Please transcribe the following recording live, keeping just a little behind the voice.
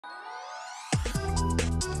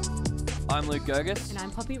I'm Luke Gergis. And I'm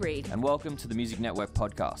Poppy Reed. And welcome to the Music Network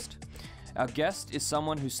podcast. Our guest is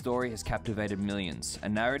someone whose story has captivated millions, a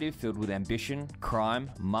narrative filled with ambition, crime,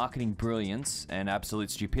 marketing brilliance, and absolute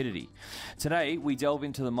stupidity. Today, we delve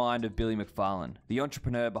into the mind of Billy McFarland, the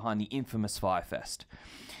entrepreneur behind the infamous Fyre Fest.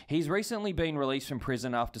 He's recently been released from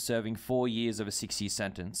prison after serving 4 years of a 6-year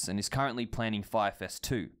sentence and is currently planning Fyre Fest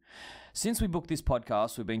 2. Since we booked this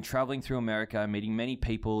podcast, we've been traveling through America, meeting many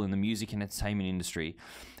people in the music and entertainment industry,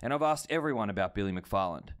 and I've asked everyone about Billy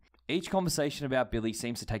McFarland. Each conversation about Billy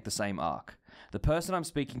seems to take the same arc. The person I'm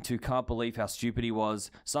speaking to can't believe how stupid he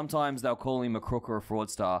was. Sometimes they'll call him a crook or a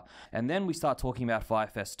fraudster. And then we start talking about Fyre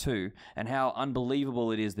Fest 2 and how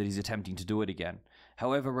unbelievable it is that he's attempting to do it again.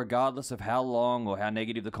 However, regardless of how long or how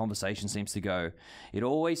negative the conversation seems to go, it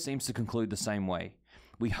always seems to conclude the same way.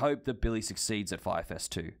 We hope that Billy succeeds at Fyre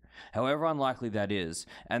Fest 2, however unlikely that is,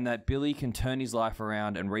 and that Billy can turn his life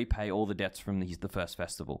around and repay all the debts from the first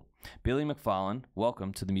festival. Billy McFarland,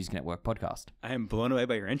 welcome to the Music Network podcast. I am blown away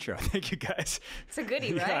by your intro. Thank you, guys. It's a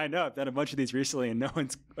goodie, right? Yeah, I know. I've done a bunch of these recently, and no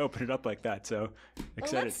one's opened it up like that, so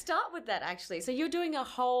excited. Well, let's start with that, actually. So you're doing a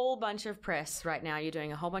whole bunch of press right now. You're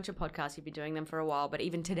doing a whole bunch of podcasts. You've been doing them for a while, but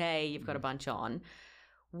even today you've got a bunch on.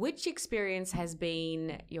 Which experience has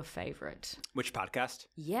been your favorite? Which podcast?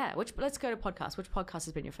 Yeah, let's go to podcast. Which podcast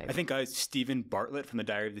has been your favorite? I think Stephen Bartlett from the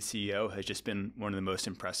Diary of the CEO has just been one of the most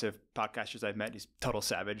impressive podcasters I've met. He's total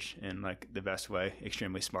savage in like the best way,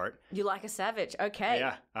 extremely smart. You like a savage, okay.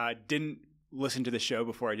 Yeah, I didn't listen to the show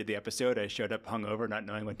before I did the episode. I showed up hungover, not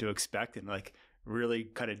knowing what to expect, and like really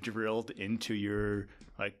kind of drilled into your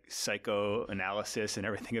like psychoanalysis and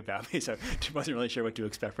everything about me. So I wasn't really sure what to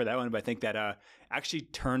expect for that one, but I think that actually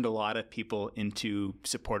turned a lot of people into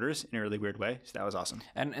supporters in a really weird way. So that was awesome.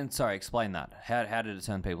 And sorry, explain that. How did it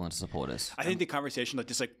turn people into supporters? I think the conversation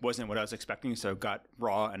just wasn't what I was expecting. So it got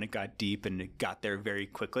raw and it got deep and it got there very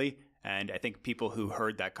quickly. And I think people who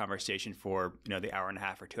heard that conversation for, the hour and a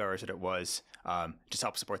half or 2 hours that it was, just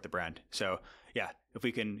help support the brand. So yeah, if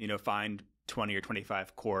we can, find 20 or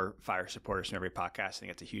 25 core Fyre supporters from every podcast, I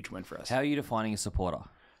think it's a huge win for us. How are you defining a supporter?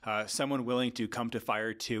 Someone willing to come to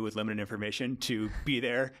Fyre 2 with limited information to be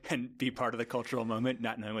there and be part of the cultural moment,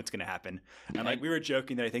 not knowing what's going to happen. And we were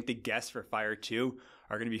joking that I think the guests for Fyre 2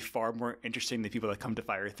 are going to be far more interesting than people that come to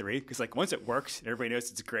Fyre 3. Because once it works and everybody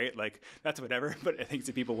knows it's great, that's whatever. But I think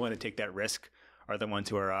the people who want to take that risk are the ones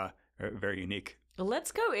who are very unique.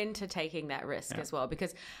 Let's go into taking that risk as well,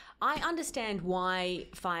 because I understand why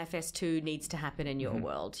Fyre Fest 2 needs to happen in your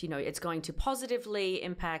world. It's going to positively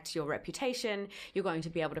impact your reputation. You're going to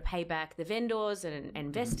be able to pay back the vendors and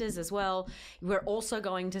investors as well. We're also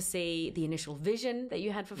going to see the initial vision that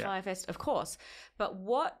you had for Fyre Fest, of course. But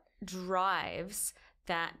what drives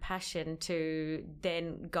that passion to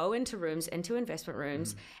then go into investment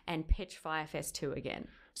rooms and pitch Fyre Fest 2 again?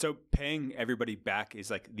 So paying everybody back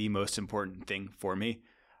is the most important thing for me.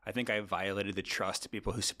 I think I violated the trust of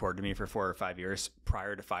people who supported me for 4 or 5 years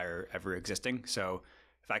prior to Fyre ever existing. So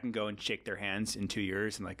if I can go and shake their hands in 2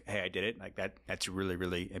 years and hey, I did it, that's really,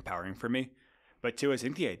 really empowering for me. But two, I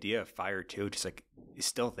think the idea of Fyre 2 just is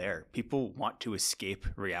still there. People want to escape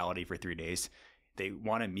reality for 3 days. They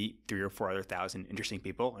want to meet 3,000 or 4,000 interesting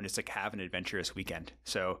people and just have an adventurous weekend.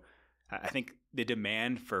 So I think the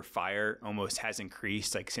demand for Fyre almost has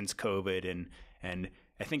increased since COVID and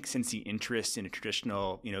I think since the interest in a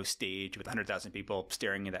traditional stage with 100,000 people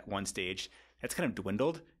staring at that one stage, that's kind of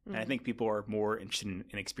dwindled. And I think people are more interested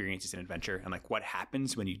in experiences and adventure and what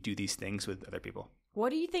happens when you do these things with other people. What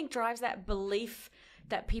do you think drives that belief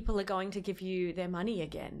that people are going to give you their money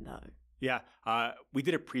again, though? Yeah, we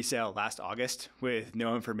did a pre-sale last August with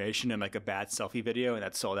no information and a bad selfie video, and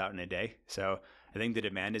that sold out in a day. So I think the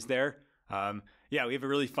demand is there. We have a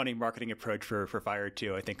really funny marketing approach for Fyre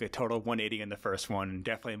 2. I think a total 180 in the first one,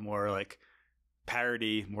 definitely more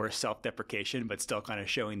parody, more self-deprecation, but still kind of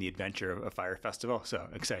showing the adventure of a Fyre festival. So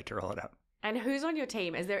excited to roll it out. And who's on your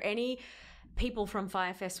team? Is there any people from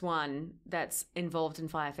Fyre Fest 1 that's involved in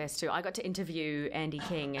Fyre Fest 2? I got to interview Andy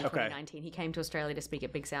King in 2019. He came to Australia to speak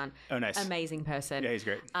at Big Sound. Oh, nice. Amazing person. Yeah, he's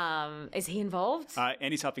great. Is he involved?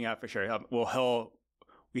 Andy's helping out for sure.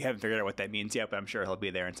 We haven't figured out what that means yet, but I'm sure he'll be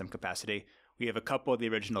there in some capacity. We have a couple of the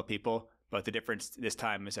original people, but the difference this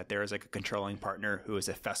time is that there is a controlling partner who is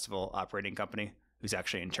a festival operating company who's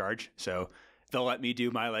actually in charge. So they'll let me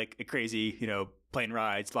do my crazy, plane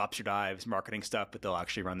rides, lobster dives, marketing stuff, but they'll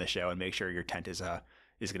actually run the show and make sure your tent is going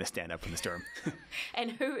to stand up from the storm.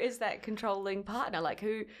 And who is that controlling partner?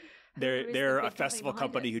 Who? They're a festival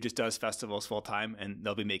company who just does festivals full time, and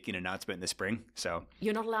they'll be making an announcement in the spring. So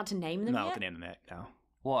you're not allowed to name them yet? Not allowed to name them yet, no.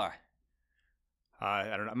 Why?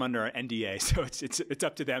 I don't know. I'm under an NDA, so it's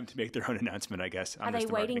up to them to make their own announcement, I guess. Are they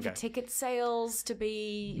waiting for ticket sales to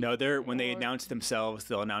be? No, when they announce themselves,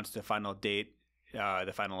 they'll announce the final date,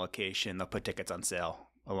 the final location. They'll put tickets on sale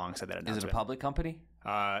alongside that announcement. Is it a public company?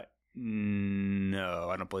 No,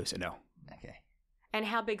 I don't believe so. No. Okay. And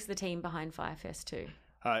how big's the team behind Firefest 2?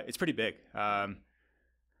 It's pretty big.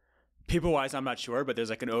 People-wise, I'm not sure, but there's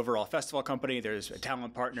like an overall festival company. There's a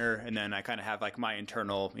talent partner, and then I kind of have like my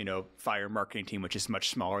internal, Fyre marketing team, which is much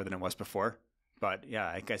smaller than it was before. But yeah,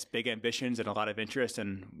 I guess big ambitions and a lot of interest,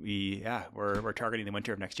 and we're targeting the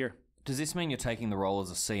winter of next year. Does this mean you're taking the role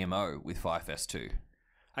as a CMO with Firefest 2?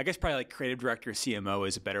 I guess probably like creative director, CMO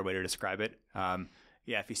is a better way to describe it.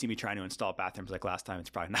 If you see me trying to install bathrooms like last time, it's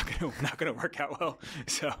probably not going to work out well.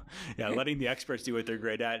 So yeah, letting the experts do what they're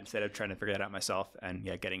great at instead of trying to figure that out myself, and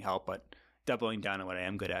getting help, but doubling down on what I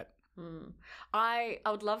am good at. I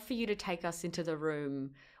would love for you to take us into the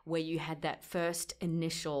room where you had that first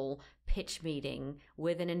initial pitch meeting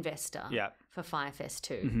with an investor for Firefest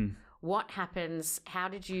 2. Mm-hmm. What happens?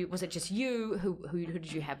 Was it just you? Who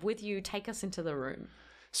did you have with you? Take us into the room.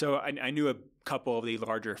 So I knew a couple of the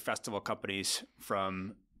larger festival companies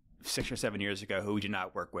from 6 or 7 years ago who we did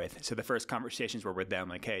not work with. So the first conversations were with them,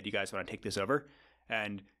 like, hey, do you guys want to take this over?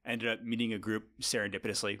 And ended up meeting a group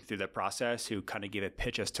serendipitously through that process who kind of gave a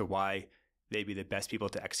pitch as to why they'd be the best people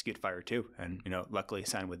to execute Fyre 2. And, luckily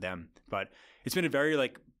signed with them. But it's been a very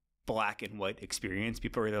black and white experience.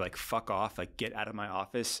 People are either like, fuck off, like, get out of my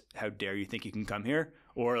office. How dare you think you can come here?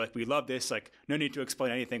 Or like, we love this, like, no need to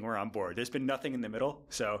explain anything, we're on board. There's been nothing in the middle.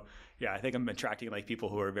 So yeah, I think I'm attracting like people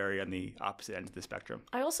who are very on the opposite end of the spectrum.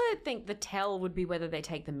 I also think the tell would be whether they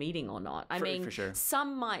take the meeting or not. For sure.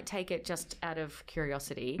 Some might take it just out of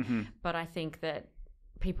curiosity, but I think that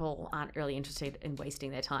people aren't really interested in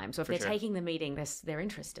wasting their time. So if they're taking the meeting, they're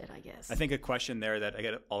interested, I guess. I think a question there that I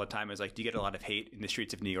get all the time is like, do you get a lot of hate in the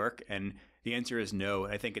streets of New York? And the answer is no.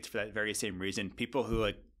 And I think it's for that very same reason. People who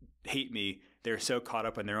like hate me, they're so caught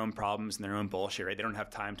up in their own problems and their own bullshit, right? They don't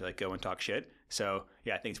have time to like go and talk shit. So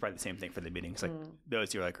yeah, I think it's probably the same thing for the meetings. Like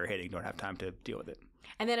those who are hating don't have time to deal with it.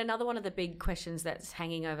 And then another one of the big questions that's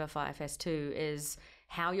hanging over Firefest 2 is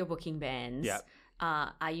how you're booking bands. Yeah.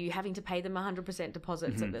 Are you having to pay them 100%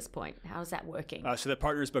 deposits at this point? How is that working? So the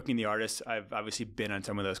partners booking the artists, I've obviously been on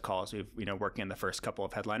some of those calls. We've, working on the first couple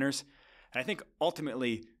of headliners. And I think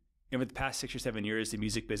ultimately, over the past 6 or 7 years, the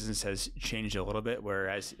music business has changed a little bit,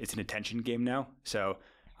 whereas it's an attention game now. So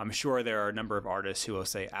I'm sure there are a number of artists who will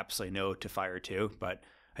say absolutely no to Fyre 2, but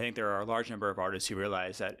I think there are a large number of artists who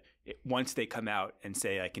realize that once they come out and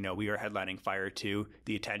say, like, we are headlining Fyre 2,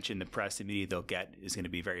 the attention, the press, the media they'll get is going to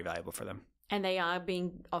be very valuable for them. And they are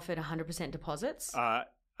being offered 100% deposits? I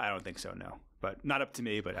don't think so, no. But not up to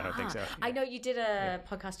me, but I don't think so. Yeah. I know you did a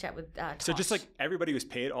podcast chat with Tosh. So just like everybody was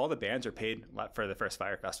paid, all the bands are paid for the first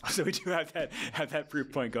Fyre Festival. So we do have that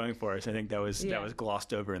proof point going for us. I think that was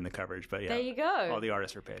glossed over in the coverage. But yeah, there you go. All the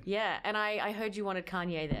artists were paid. Yeah, and I heard you wanted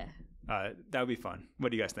Kanye there. That would be fun.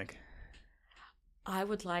 What do you guys think? I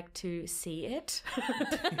would like to see it.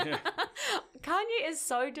 Kanye is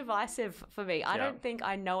so divisive for me. I don't think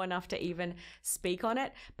I know enough to even speak on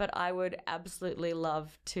it, but I would absolutely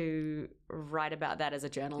love to write about that as a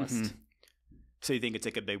journalist. Mm-hmm. So you think it's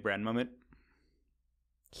like a big brand moment?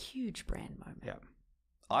 Huge brand moment. Yeah.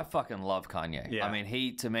 I fucking love Kanye. Yeah. I mean,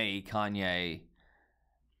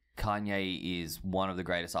 Kanye is one of the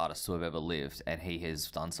greatest artists to have ever lived, and he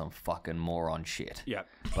has done some fucking moron shit. Yeah.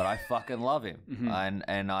 But I fucking love him.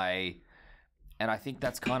 Mm-hmm. And I think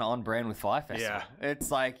that's kind of on brand with Fyre Festival. Yeah. It's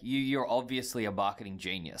like you're obviously a marketing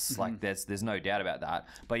genius. Mm-hmm. Like there's no doubt about that.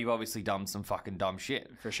 But you've obviously done some fucking dumb shit.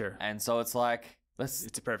 For sure. And so it's like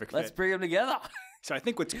it's a perfect fit. Let's bring them together. So I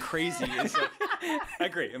think what's crazy is like, I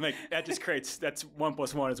agree. I'm like, that's 1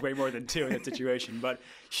 + 1 is way more than 2 in that situation. But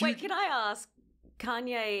wait, can I ask?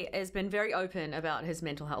 Kanye has been very open about his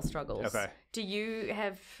mental health struggles. Okay. Do you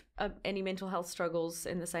have any mental health struggles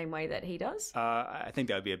in the same way that he does? I think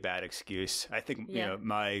that would be a bad excuse. I think,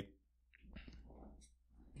 my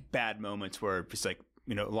bad moments were just like,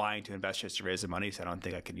 lying to investors to raise the money. So I don't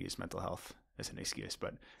think I can use mental health as an excuse.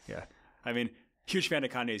 But yeah, I mean, huge fan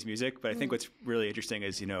of Kanye's music. But I think what's really interesting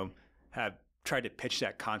is, have tried to pitch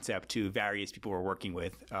that concept to various people we're working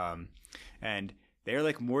with. And they're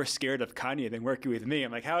like more scared of Kanye than working with me.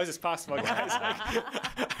 I'm like, how is this possible, guys?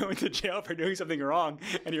 Like, I went to jail for doing something wrong,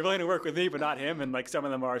 and you're willing to work with me, but not him. And like, some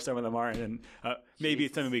of them are, some of them aren't. And maybe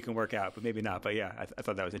it's something we can work out, but maybe not. But yeah, I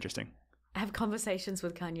thought that was interesting. Have conversations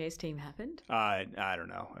with Kanye's team happened? I don't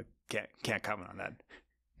know. I can't comment on that.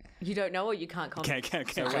 You don't know or you can't comment? Can't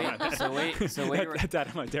comment. That's out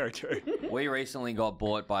of my territory. We recently got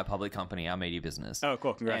bought by a public company, our media business. Oh,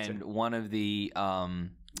 cool! Congrats. And one of the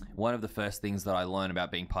first things that I learned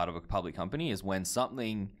about being part of a public company is when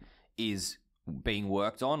something is being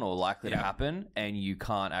worked on or likely to happen and you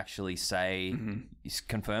can't actually say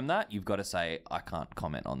confirm that, you've got to say I can't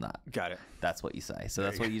comment on that. Got it. That's what you say. So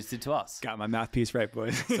that's what you just did to us. Got my mouthpiece right,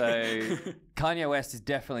 boys. So Kanye West is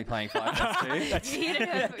definitely playing Fyre Fest 2.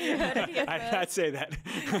 You heard it here I did not say that.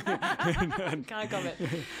 Can't comment.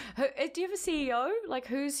 Do you have a CEO? Like,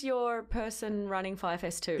 who's your person running Fyre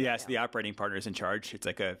Fest 2? Yes, the operating partner is in charge. It's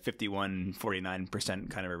like a 51-49%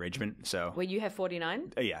 kind of arrangement. So Where you have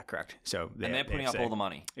 49? yeah, correct. So And they're putting up all the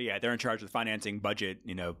money. Yeah, they're in charge of the financing, budget,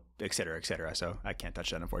 et cetera, et cetera. So I can't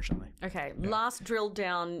touch that, unfortunately. Okay. Last drilled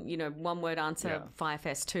down, one word answer, Fyre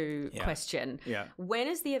Fest 2 question. Yeah. When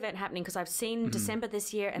is the event happening? Because I've seen December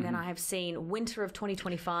this year and then I have seen winter of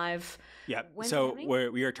 2025. Yeah. When's it So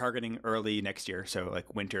happening? we are targeting early next year. So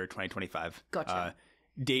like winter 2025. Gotcha.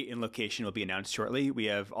 Date and location will be announced shortly. We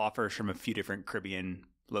have offers from a few different Caribbean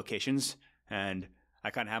locations, and I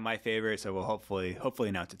kind of have my favorite, so we'll hopefully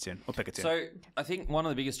announce it soon. We'll pick it soon. So I think one of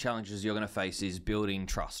the biggest challenges you're going to face is building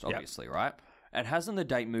trust, obviously, right? And hasn't the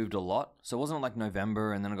date moved a lot? So it wasn't like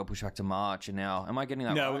November and then it got pushed back to March and now, am I getting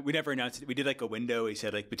that No, right? we never announced it. We did like a window. We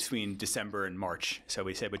said like between December and March. So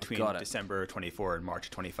we said between December 24 and March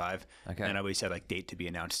 25. Okay. And we said like date to be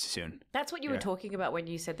announced soon. That's what you were talking about when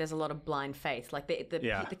you said there's a lot of blind faith. Like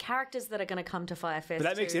the characters that are going to come to Fyre Fest. But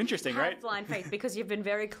that makes it interesting, have right? blind faith, because you've been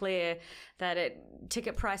very clear that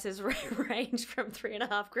ticket prices range from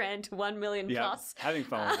 $3,500 to $1 million plus. Having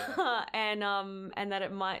fun with it. and that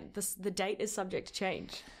it might the date is subject to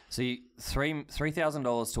change. So $3,000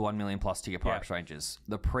 to $1 million plus ticket price ranges.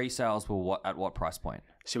 The pre-sales were at what price point?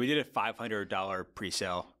 So we did a $500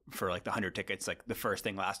 pre-sale for like the 100 tickets, like the first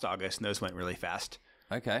thing last August, and those went really fast.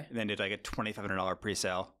 Okay. And then did like a $2,500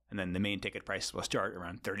 pre-sale, and then the main ticket price will start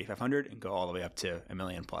around $3,500 and go all the way up to $1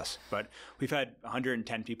 million plus. But we've had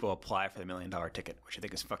 110 people apply for the $1 million ticket, which I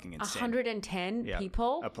think is fucking insane. 110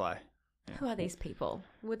 people apply. Who are these people?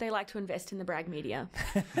 Would they like to invest in the Bragg media?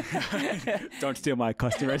 Don't steal my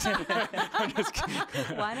customers. I'm just kidding.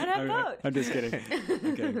 Why not have both? I'm just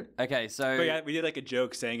kidding. Okay, so... But yeah, we did like a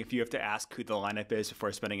joke saying if you have to ask who the lineup is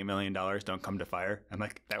before spending $1 million, don't come to Fyre. I'm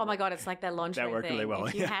like, oh my God, it's like that lingerie that worked thing. really well.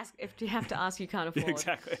 If you have to ask, you can't afford.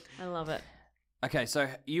 Exactly. I love it. Okay, so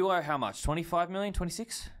you owe how much? 25 million?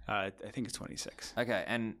 26? I think it's 26. Okay,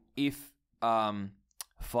 and if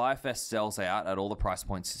Fyre Fest sells out at all the price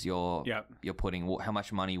points you're putting, how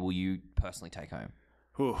much money will you personally take home?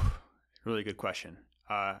 Ooh, really good question.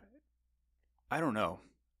 I don't know.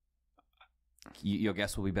 Your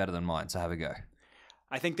guess will be better than mine, so have a go.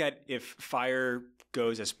 I think that if Fyre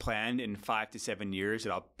goes as planned in 5 to 7 years,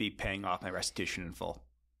 that I'll be paying off my restitution in full.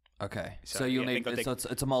 Okay, so you'll need. So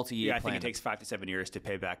it's a multi-year plan. I think it takes 5 to 7 years to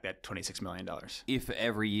pay back that $26 million. If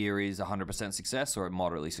every year is 100% success or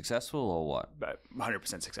moderately successful, or what? But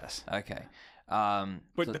 100% success. Okay.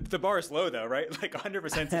 But so, the bar is low, though, right? Like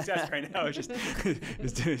 100% success right now is just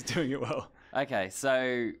is doing it well. Okay,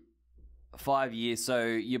 so 5 years. So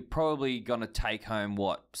you're probably going to take home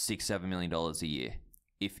what, $6-7 million a year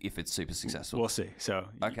if it's super successful. We'll see. So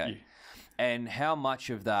okay, and how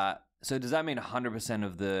much of that? So does that mean 100%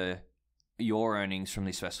 of your earnings from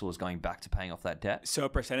this festival is going back to paying off that debt? So a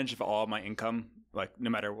percentage of all my income, like no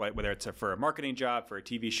matter what, whether it's for a marketing job, for a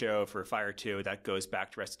TV show, for Fyre 2, that goes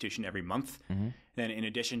back to restitution every month. Mm-hmm. Then in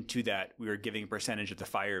addition to that, we are giving a percentage of the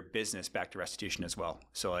Fyre business back to restitution as well.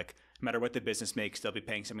 So like no matter what the business makes, they'll be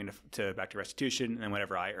paying something to back to restitution. And then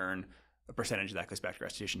whatever I earn, a percentage of that goes back to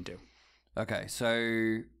restitution too. Okay,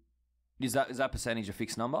 so... Is that percentage a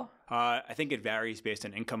fixed number? I think it varies based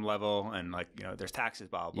on income level and there's taxes,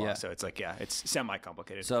 blah, blah, blah. Yeah. So it's it's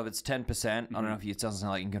semi-complicated. So if it's 10%, I don't know if it doesn't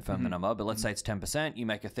sound like you can confirm the number, but let's say it's 10%, you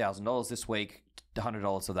make $1,000 this week,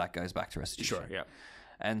 $100 of that goes back to restitution. Sure, yeah.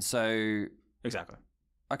 And so... Exactly.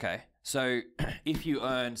 Okay, so if you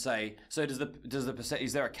earn, say... So does the percent...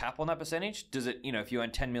 Is there a cap on that percentage? Does it, if you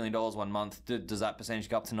earn $10 million 1 month, does that percentage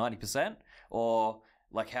go up to 90%? Or...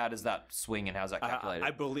 Like, how does that swing and how's that calculated?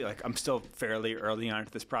 I believe, I'm still fairly early on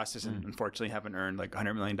into this process and unfortunately haven't earned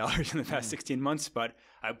 $100 million in the past 16 months, but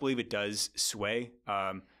I believe it does sway.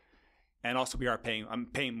 And also I'm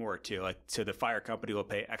paying more too. So the Fyre company will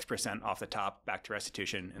pay X% off the top back to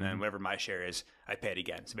restitution, and then whatever my share is, I pay it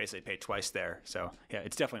again. So basically I pay twice there. So yeah,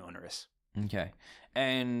 it's definitely onerous. Okay.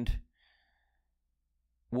 And...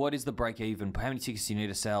 What is the break even? How many tickets do you need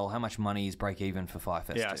to sell? How much money is break even for Fyre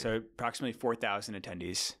Fest? Yeah, so approximately 4,000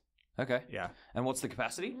 attendees. Okay. Yeah. And what's the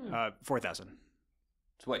capacity? 4,000.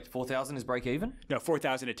 So wait, 4,000 is break even? No,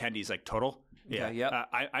 4,000 attendees like total. Yeah, Okay, yep.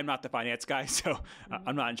 I'm not the finance guy, so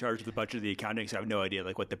I'm not in charge of the budget of the accounting, so I have no idea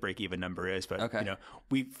like what the break-even number is. But Okay.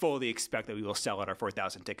 we fully expect that we will sell out our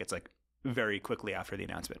 4,000 tickets like very quickly after the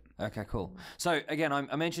announcement. Okay, cool. So again,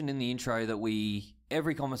 I mentioned in the intro that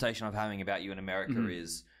every conversation I'm having about you in America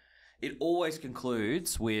is, it always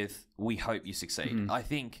concludes with, we hope you succeed. I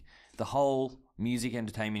think the whole music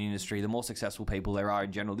entertainment industry, the more successful people there are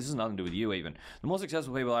in general, this has nothing to do with you even, the more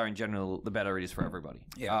successful people are in general, the better it is for everybody.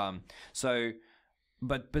 Yeah.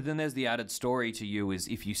 But then there's the added story to you is,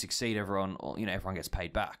 if you succeed, everyone gets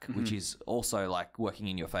paid back, which is also like working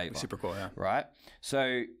in your favor. Super cool, yeah. Right?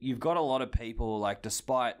 So you've got a lot of people, like,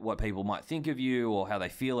 despite what people might think of you or how they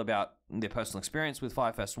feel about their personal experience with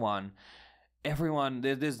Fyre Fest 1, everyone,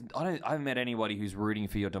 I haven't met anybody who's rooting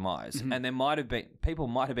for your demise. And people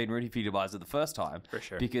might have been rooting for your demise at the first time. For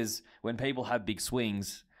sure. Because when people have big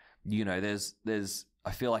swings,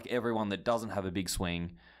 I feel like everyone that doesn't have a big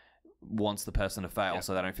swing wants the person to fail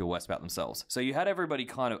so they don't feel worse about themselves. So you had everybody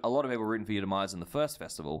a lot of people rooting for your demise in the first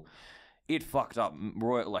festival. It fucked up,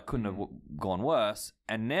 like couldn't have gone worse.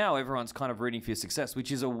 And now everyone's kind of rooting for your success,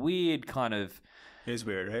 which is a weird kind of... It is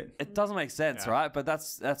weird, right? It doesn't make sense, right? But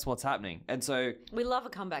that's what's happening. And so... We love a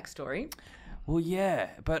comeback story. Well, yeah,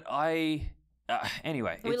 but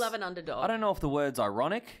anyway. We love an underdog. I don't know if the word's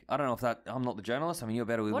ironic. I don't know if I'm not the journalist. I mean, you're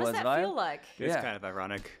better with What words does than I that am. feel like? It's kind of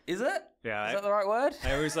ironic. Is it? Yeah. Is that the right word?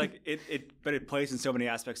 I always like it, but it plays in so many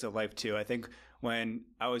aspects of life too. I think when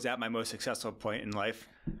I was at my most successful point in life,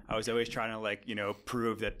 I was always trying to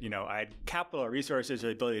prove that, I had capital or resources or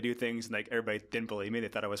the ability to do things, and like everybody didn't believe me. They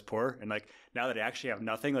thought I was poor. And like now that I actually have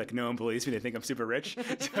nothing, like no one believes me. They think I'm super rich.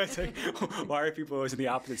 So it's like, why are people always in the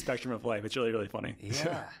opposite spectrum of life? It's really, really funny.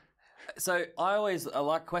 Yeah. So I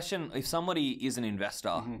like question, if somebody is an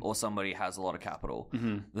investor or somebody has a lot of capital,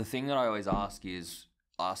 the thing that I always ask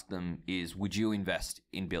them is, would you invest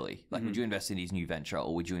in Billy? Like, would you invest in his new venture,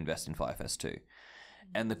 or would you invest in Fyre Fest 2?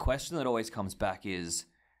 And the question that always comes back is,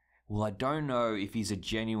 well, I don't know if he's a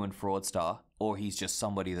genuine fraudster or he's just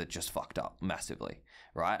somebody that just fucked up massively,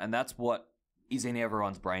 right? And that's what is in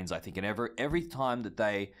everyone's brains, I think. And every time that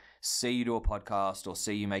they see you do a podcast or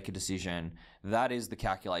see you make a decision, that is the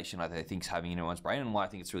calculation I think is having in everyone's brain, and why I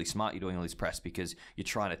think it's really smart you're doing all this press, because you're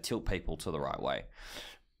trying to tilt people to the right way.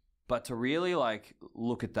 But to really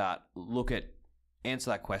answer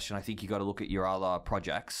that question, I think you got to look at your other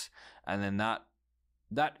projects, and then that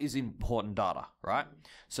is important data, right?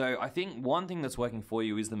 So I think one thing that's working for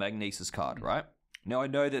you is the Magnesis card, right? Now, I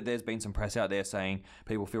know that there's been some press out there saying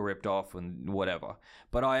people feel ripped off and whatever,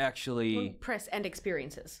 but I actually... Press and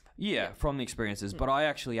experiences. Yeah, from the experiences. But I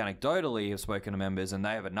actually anecdotally have spoken to members, and they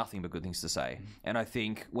have nothing but good things to say. And I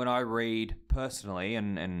think when I read personally,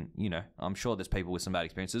 and I'm sure there's people with some bad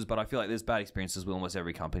experiences, but I feel like there's bad experiences with almost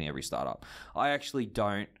every company, every startup. I actually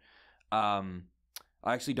don't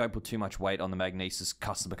put too much weight on the Magnesis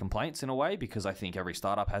customer complaints in a way, because I think every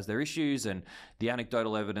startup has their issues, and the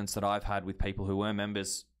anecdotal evidence that I've had with people who were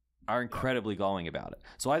members are incredibly glowing about it.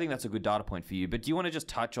 So I think that's a good data point for you. But do you want to just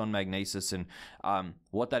touch on Magnesis and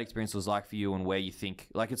what that experience was like for you, and where you think,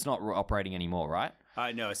 like, it's not operating anymore, right?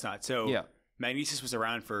 No, it's not. So Magnesis was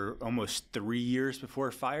around for almost 3 years before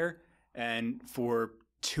Fyre, and for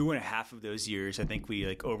 2.5 of those years, I think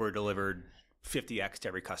we over-delivered 50x to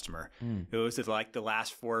every customer. It was like the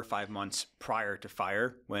last 4 or 5 months prior to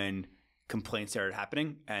Fyre when complaints started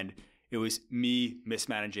happening, and it was me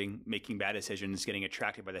mismanaging, making bad decisions, getting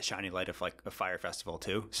attracted by the shiny light of like a Fyre festival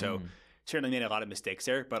too. So certainly made a lot of mistakes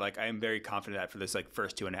there, but like I am very confident that for this like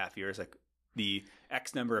first 2.5 years, like the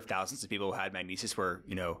X number of thousands of people who had Magnesis were,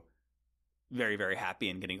 very, very happy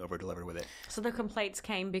and getting over-delivered with it. So the complaints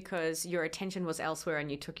came because your attention was elsewhere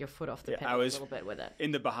and you took your foot off the pedal a little bit with it.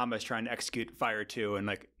 In the Bahamas trying to execute Fyre 2 and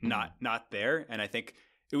like not there. And I think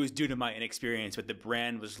it was due to my inexperience, but the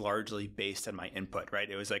brand was largely based on my input, right?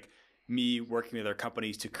 It was like me working with other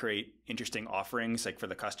companies to create interesting offerings like for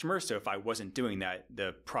the customer. So if I wasn't doing that,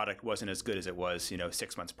 the product wasn't as good as it was,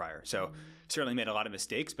 6 months prior. So certainly made a lot of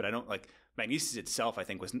mistakes, but I don't like Magnesis itself, I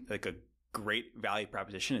think was like a great value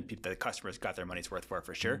proposition, and the customers got their money's worth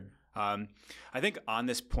for sure. I think on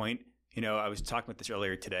this point, I was talking about this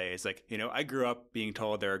earlier today. It's like, I grew up being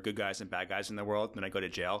told there are good guys and bad guys in the world. Then I go to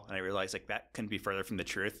jail and I realized like that couldn't be further from the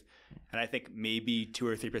truth. And I think maybe 2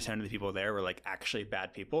 or 3% of the people there were like actually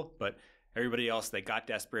bad people, but everybody else, they got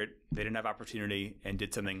desperate. They didn't have opportunity and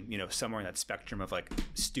did something, somewhere in that spectrum of like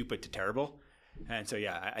stupid to terrible. And so,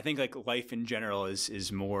 yeah, I think like life in general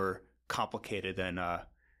is more complicated than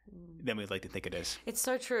than we'd like to think it is. It's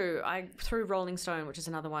so true. Through Rolling Stone, which is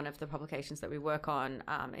another one of the publications that we work on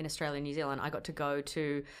in Australia and New Zealand, I got to go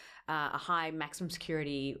to a high maximum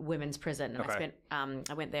security women's prison. And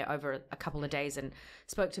I went there over a couple of days and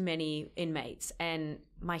spoke to many inmates. And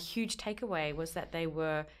my huge takeaway was that they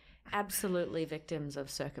were absolutely victims of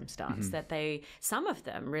circumstance, that some of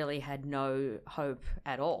them really had no hope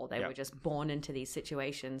at all. They were just born into these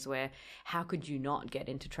situations where how could you not get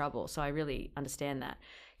into trouble? So I really understand that.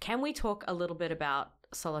 Can we talk a little bit about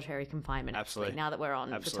solitary confinement? Absolutely. Now that we're on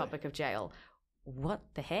the topic of jail. What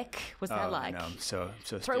the heck was that like? I know. So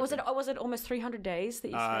was it almost 300 days that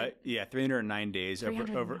you spent? Yeah, 309 days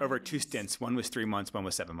over 2 stints. One was 3 months, one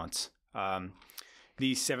was 7 months.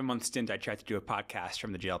 The 7-month stint, I tried to do a podcast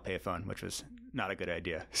from the jail payphone, which was not a good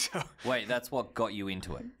idea. So Wait, that's what got you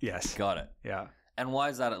into it? Yes. Got it. Yeah. And why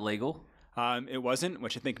is that illegal? It wasn't,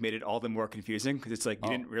 which I think made it all the more confusing because it's like you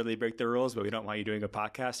didn't really break the rules, but we don't want you doing a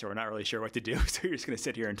podcast, so we're not really sure what to do. So you're just going to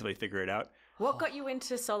sit here until we figure it out. What got you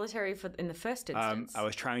into solitary in the first instance? I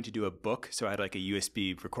was trying to do a book, so I had like a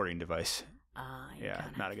USB recording device. Yeah,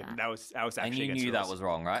 not a good. That was actually. And you against knew the that rules. was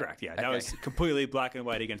wrong, right? Correct. Yeah, that was completely black and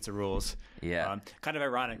white against the rules. Yeah. Kind of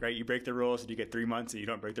ironic, right? You break the rules and you get 3 months, and you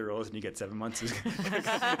don't break the rules and you get 7 months. It's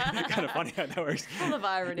kind of funny how that works. Full of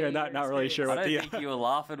irony. Yeah, not really sure I what don't think you were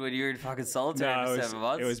laughing when you were in fucking solitary for 7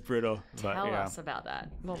 months. It was brutal. But, Tell us about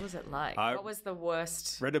that. What was it like? What was the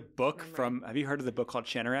worst? Read a book from. Have you heard of the book called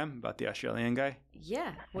Shanaram about the Australian guy?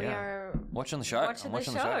 Yeah, we are watching the show. Watching the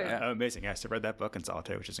show. Yeah. Oh, amazing! Yes, I read that book in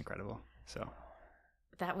solitary, which is incredible. So.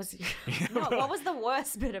 That was what was the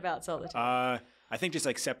worst bit about solitary? I think just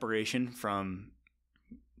like separation from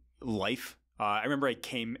life. I remember I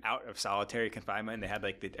came out of solitary confinement and they had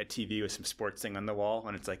like a TV with some sports thing on the wall,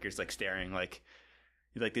 and it's like you're just like staring like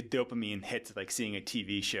the dopamine hits of like seeing a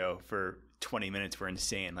TV show for 20 minutes were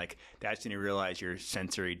insane. Like that's when you realize your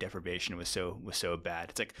sensory deprivation was so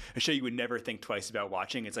bad. It's like a show you would never think twice about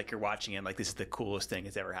watching. It's like you're watching it like this is the coolest thing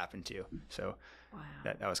that's ever happened to you. So wow.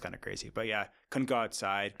 that was kind of crazy. But yeah, couldn't go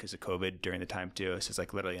outside because of COVID during the time too. So it's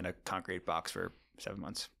like literally in a concrete box for 7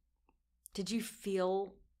 months. Did you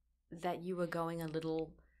feel that you were going a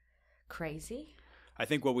little crazy? I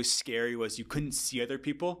think what was scary was you couldn't see other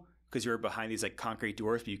people because you were behind these like concrete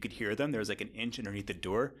doors, but you could hear them. There was like an inch underneath the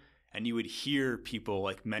door, and you would hear people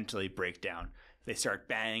like mentally break down. They start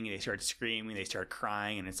banging, they start screaming, they start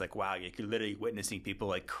crying, and it's like, wow, you're literally witnessing people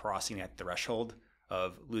like crossing that threshold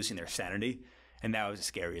of losing their sanity. And that was the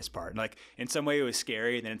scariest part. And like in some way it was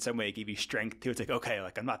scary, and then in some way it gave you strength too. It's like, okay,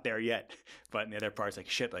 like I'm not there yet. But in the other parts, like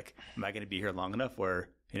shit, like am I going to be here long enough where,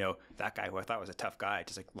 you know, that guy who I thought was a tough guy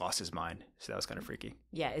just like lost his mind. So that was kind of freaky.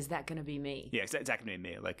 Yeah, is that going to be me? Yeah, it's that going to be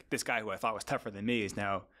me. Like this guy who I thought was tougher than me is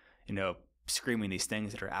now, you know, screaming these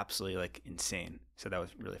things that are absolutely like insane. So that was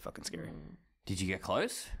really fucking scary. Did you get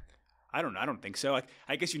close? I don't think so. Like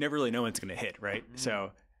I guess you never really know when it's going to hit, right?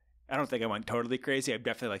 So I don't think I went totally crazy. I'm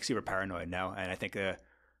definitely like super paranoid now. And I think,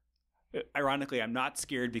 ironically, I'm not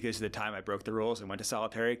scared because of the time I broke the rules and went to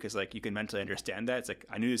solitary, because like you can mentally understand that. It's like,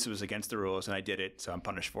 I knew this was against the rules and I did it, so I'm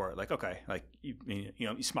punished for it. Like, okay, like you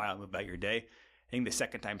smile and move about your day. I think the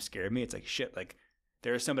second time scared me. It's like, shit, like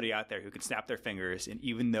there is somebody out there who can snap their fingers, and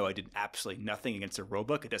even though I did absolutely nothing against the rule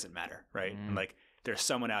book, it doesn't matter, right? And like there's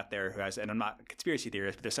someone out there who has, and I'm not a conspiracy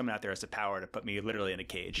theorist, but there's someone out there who has the power to put me literally in a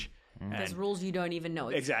cage. There's rules you don't even know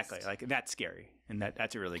exist. Exactly. Like that's scary. And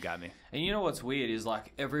that's what really got me. And you know what's weird is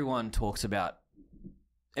like everyone calls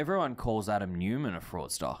Adam Newman a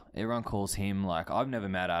fraudster. Everyone calls him like, I've never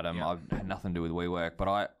met Adam. Yeah. I've had nothing to do with WeWork.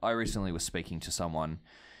 But I recently was speaking to someone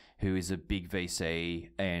who is a big VC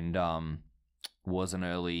and was an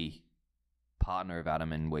early partner of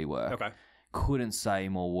Adam in WeWork. Okay. Couldn't say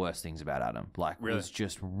more worse things about Adam. Like Really? was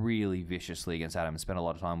just really viciously against Adam and spent a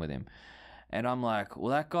lot of time with him. And I'm like, well,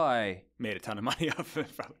 that guy Made a ton of money off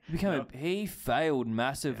of it. he failed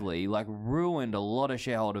massively, like ruined a lot of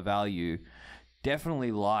shareholder value,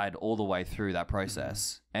 definitely lied all the way through that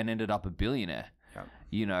process and ended up a billionaire. Yeah.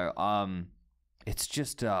 You know, it's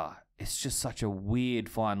just such a weird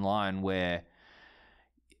fine line where,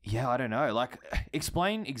 yeah, I don't know. Like,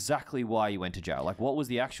 explain exactly why you went to jail. Like, what was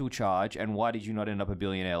the actual charge, and why did you not end up a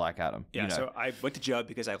billionaire like Adam? Yeah, you know? so I went to jail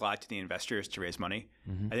because I lied to the investors to raise money.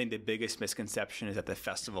 I think the biggest misconception is that the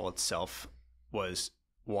festival itself was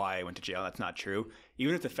why I went to jail. That's not true.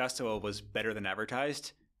 Even if the festival was better than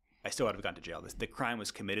advertised, I still would have gone to jail. The crime was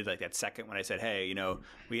committed like that second when I said, hey, you know,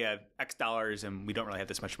 we have X dollars and we don't really have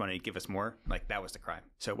this much money. Give us more. Like, that was the crime.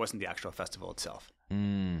 So it wasn't the actual festival itself.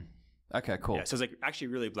 Okay, cool. Yeah, so it's like actually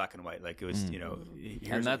really black and white. Like it was, you know,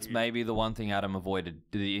 And that's maybe the one thing Adam avoided.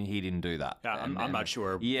 He didn't do that. Yeah, I'm not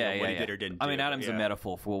sure what he did or didn't do. I mean, Adam's a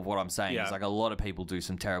metaphor for what I'm saying. Yeah. It's like a lot of people do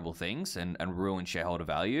some terrible things and ruin shareholder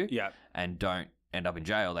value and don't end up in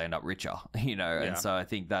jail. They end up richer, you know? And so I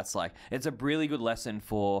think that's like, it's a really good lesson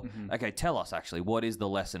for, okay, tell us actually, what is the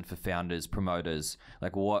lesson for founders, promoters?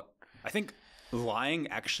 Like what? I think lying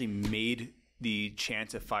actually made the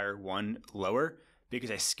chance of Fyre 1 lower,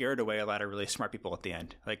 because I scared away a lot of really smart people at the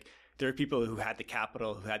end. Like there are people who had the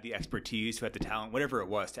capital, who had the expertise, who had the talent, whatever it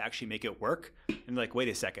was, to actually make it work. And like, wait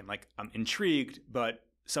a second, like I'm intrigued, but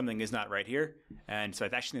something is not right here. And so I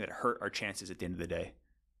actually think that hurt our chances at the end of the day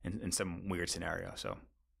in some weird scenario. So.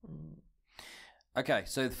 Okay,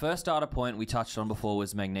 so the first data point we touched on before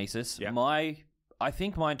was magnesis. Yeah. I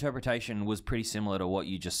think my interpretation was pretty similar to what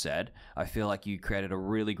you just said. I feel like you created a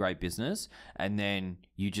really great business and then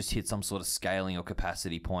you just hit some sort of scaling or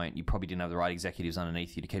capacity point. You probably didn't have the right executives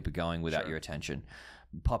underneath you to keep it going without your attention.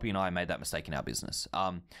 Poppy and I made that mistake in our business.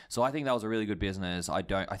 So I think that was a really good business. I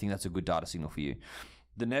think that's a good data signal for you.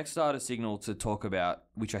 The next data signal to talk about,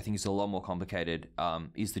 which I think is a lot more complicated,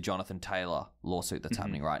 is the Jonathan Taylor lawsuit that's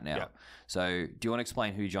happening right now. Yeah. So do you want to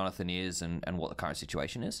explain who Jonathan is and what the current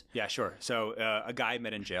situation is? Yeah, sure. So a guy I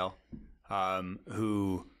met in jail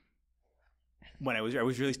who, when I was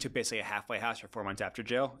released to basically a halfway house for 4 months after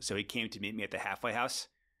jail. So he came to meet me at the halfway house,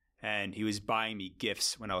 and he was buying me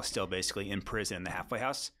gifts when I was still basically in prison in the halfway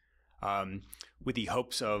house, with the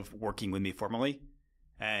hopes of working with me formally.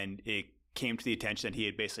 And it came to the attention that he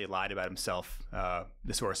had basically lied about himself,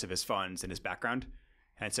 the source of his funds and his background.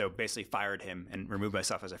 And so basically fired him and removed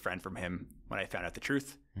myself as a friend from him when I found out the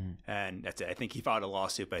truth. And that's it. I think he filed a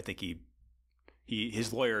lawsuit, but I think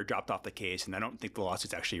his lawyer dropped off the case, and I don't think the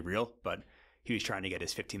lawsuit's actually real, but he was trying to get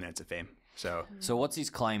his 15 minutes of fame. So what's his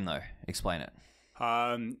claim though? Explain it.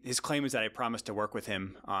 His claim is that I promised to work with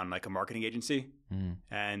him on like a marketing agency.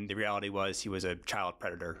 And the reality was he was a child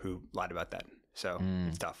predator who lied about that. So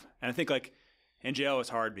it's tough. And I think like in jail it's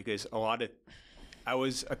hard because I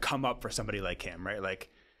was a come up for somebody like him, right? Like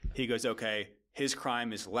he goes, okay, his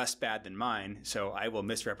crime is less bad than mine, so I will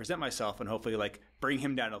misrepresent myself and hopefully like bring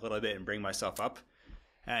him down a little bit and bring myself up.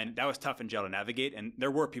 And that was tough in jail to navigate. And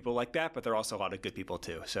there were people like that, but there are also a lot of good people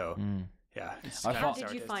too. So yeah. How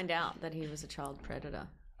did you find out that he was a child predator?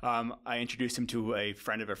 I introduced him to a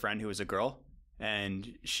friend of a friend who was a girl, and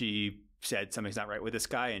she said something's not right with this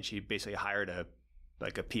guy, and she basically hired a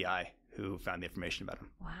PI who found the information about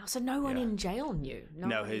him. Wow. So no one in jail knew?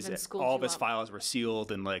 No, all of his files were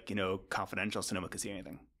sealed and confidential, so no one could see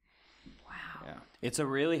anything. Wow. Yeah. It's a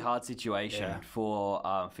really hard situation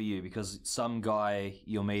for you because some guy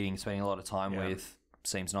you're meeting, spending a lot of time with,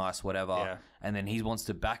 seems nice, whatever, and then he wants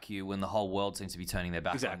to back you when the whole world seems to be turning their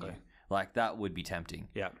back on you. Like that would be tempting.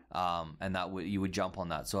 Yeah. And you would jump on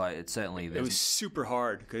that. So it was super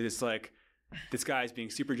hard because it's like this guy's being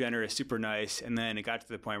super generous, super nice, and then it got to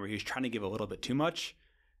the point where he was trying to give a little bit too much.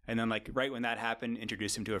 And then like right when that happened,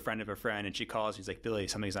 introduced him to a friend of a friend, and she calls. He's like, Billy,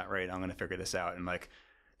 something's not right. I'm going to figure this out. And like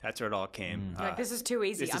that's where it all came. Like this is too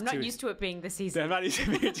easy. I'm not used to it being this easy. I'm not used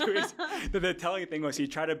to it being too easy. The telling thing was he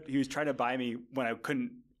was trying to buy me when I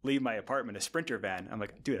couldn't leave my apartment a Sprinter van. I'm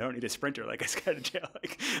like, dude, I don't need a Sprinter. Like I just got to jail.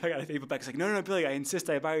 Like I got to pay people back. It's like, no, Billy, I insist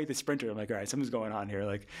I buy you the Sprinter. I'm like, all right, something's going on here.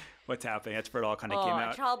 Like what's happening? That's where it all kind of came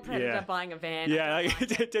out. Child predator buying a van. Yeah,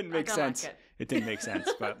 it didn't make sense. It didn't make sense,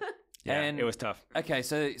 but and it was tough. Okay,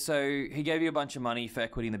 so he gave you a bunch of money for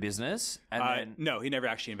equity in the business, and then no, he never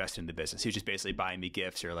actually invested in the business. He was just basically buying me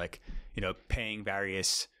gifts or paying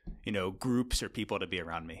various groups or people to be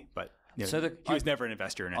around me, but. He was never an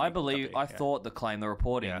investor in any company. I thought the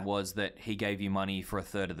reporting was that he gave you money for a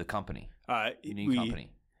third of the company.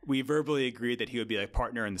 Company. We verbally agreed that he would be a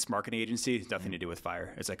partner in this marketing agency. It's nothing to do with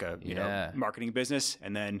Fyre. It's like a marketing business.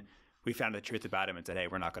 And then we found the truth about him and said, hey,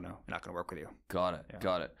 we're not gonna work with you. Got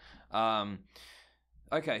it.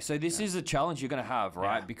 Okay, so this is a challenge you're gonna have,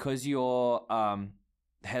 right? Yeah. Because your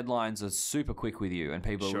headlines are super quick with you and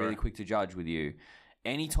people are really quick to judge with you.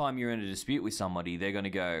 Anytime you're in a dispute with somebody, they're going to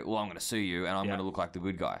go, well, I'm going to sue you and I'm going to look like the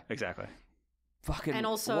good guy. Exactly. Fucking And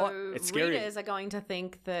also, It's readers are going to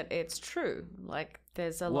think that it's true. Like,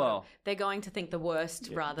 there's a lot. They're going to think the worst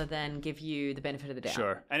rather than give you the benefit of the doubt.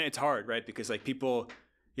 Sure. And it's hard, right? Because, like, people,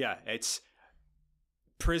 it's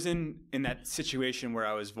prison in that situation where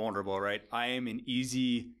I was vulnerable, right? I am an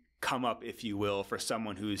easy come up, if you will, for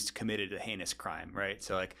someone who's committed a heinous crime, right?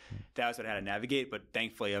 So like that was what I had to navigate, but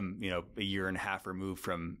thankfully I'm, a year and a half removed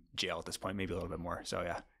from jail at this point, maybe a little bit more. So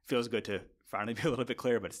yeah, feels good to finally be a little bit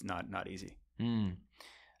clear, but it's not easy.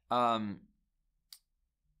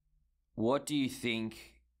 What do you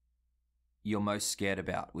think you're most scared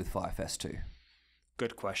about with Fyre Fest 2?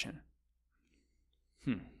 Good question.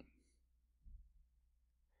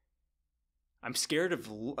 I'm scared of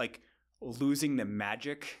losing the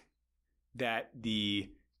magic that the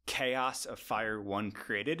chaos of Fyre 1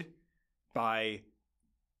 created by,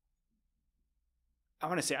 I don't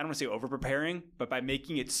want to say over preparing, but by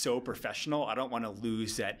making it so professional. I don't want to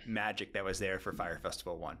lose that magic that was there for Fyre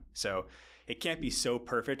Festival 1. So it can't be so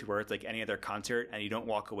perfect where it's like any other concert and you don't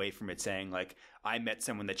walk away from it saying like, I met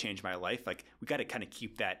someone that changed my life. Like we got to kind of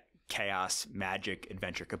keep that chaos, magic,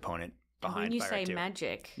 adventure component behind. When you Fyre say 2.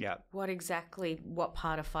 magic, what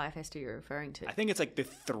part of Fyre Fest are you referring to? I think it's like the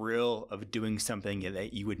thrill of doing something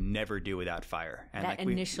that you would never do without Fyre. And that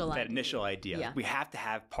initial idea. Yeah. We have to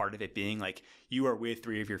have part of it being like you are with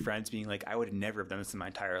 3 of your friends being like, I would never have done this in my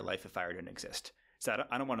entire life if Fyre didn't exist. So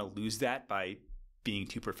I don't want to lose that by being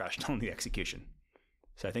too professional in the execution.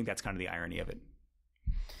 So I think that's kind of the irony of it.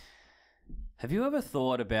 Have you ever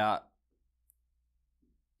thought about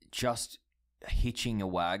just hitching a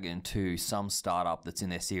wagon to some startup that's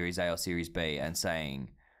in their Series A or Series B and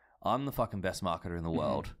saying, I'm the fucking best marketer in the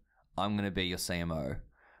world. I'm going to be your CMO.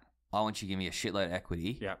 I want you to give me a shitload of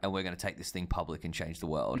equity and we're going to take this thing public and change the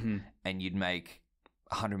world. And you'd make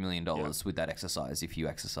 $100 million with that exercise if you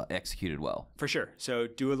executed well. For sure. So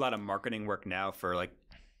do a lot of marketing work now for like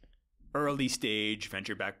early stage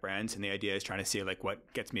venture-backed brands. And the idea is trying to see like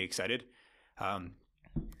what gets me excited.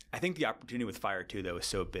 I think the opportunity with Fyre 2, though, is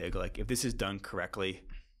so big. Like, if this is done correctly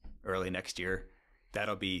early next year,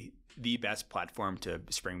 that'll be the best platform to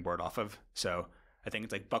springboard off of. So I think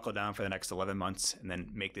it's like buckle down for the next 11 months and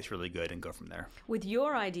then make this really good and go from there. With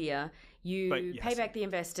your idea, you pay back the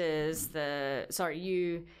investors.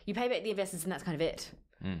 You pay back the investors, and that's kind of it.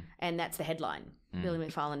 And that's the headline. Billy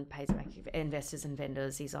McFarland pays back investors and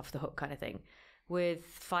vendors. He's off the hook, kind of thing. With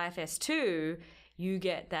Fyre Fest 2, you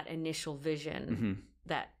get that initial vision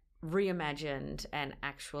that reimagined and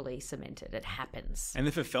actually cemented. It happens. And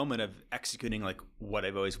the fulfillment of executing like what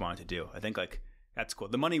I've always wanted to do. I think like that's cool.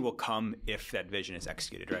 The money will come if that vision is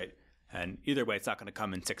executed, right? And either way, it's not going to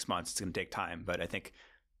come in 6 months. It's going to take time. But I think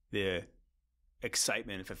the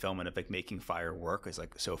excitement and fulfillment of like making Fyre work is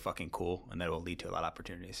like so fucking cool, and that will lead to a lot of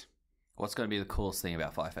opportunities. What's going to be the coolest thing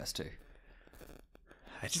about Fyre Fest 2?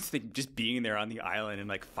 I just think just being there on the island and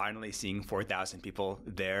like finally seeing 4,000 people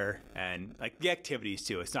there, and like the activities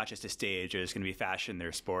too. It's not just a stage. There's going to be fashion,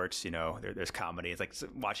 there's sports, there's comedy. It's like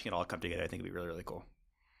watching it all come together. I think it'd be really, really cool.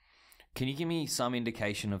 Can you give me some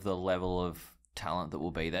indication of the level of talent that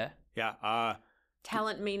will be there? Yeah.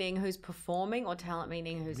 Talent meaning who's performing, or talent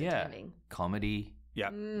meaning who's attending? Comedy.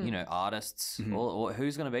 Yeah. Artists. Or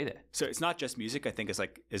who's going to be there? So it's not just music, I think, is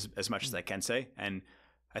like as much as I can say. And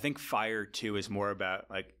I think Fyre 2 is more about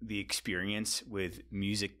like the experience with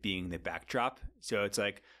music being the backdrop. So it's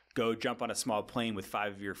like go jump on a small plane with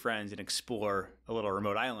 5 of your friends and explore a little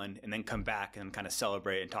remote island, and then come back and kind of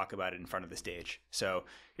celebrate and talk about it in front of the stage. So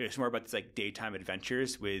it's more about this like daytime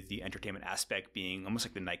adventures with the entertainment aspect being almost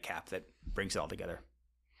like the nightcap that brings it all together.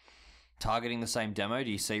 Targeting the same demo,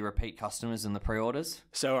 do you see repeat customers in the pre-orders?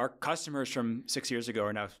 So our customers from 6 years ago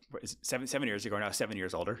are now 7 years ago are now 7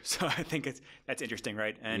 years older. So I think that's interesting,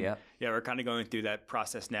 right? And we're kind of going through that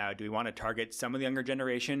process now. Do we want to target some of the younger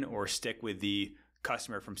generation, or stick with the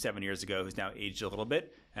customer from 7 years ago who's now aged a little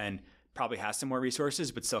bit and probably has some more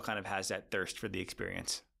resources, but still kind of has that thirst for the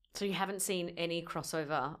experience? So you haven't seen any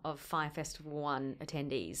crossover of Fyre Festival 1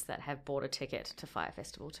 attendees that have bought a ticket to Fyre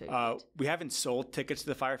Festival 2? We haven't sold tickets to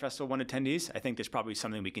the Fyre Festival 1 attendees. I think there's probably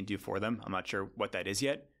something we can do for them. I'm not sure what that is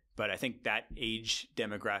yet, but I think that age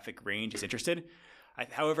demographic range is interested.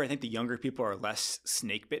 However, I think the younger people are less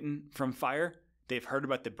snake bitten from Fyre. They've heard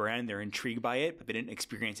about the brand, they're intrigued by it, but they didn't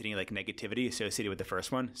experience any like negativity associated with the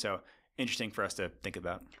first one. So interesting for us to think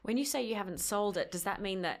about. When you say you haven't sold it, does that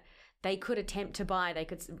mean that they could attempt to buy, they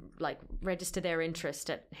could like register their interest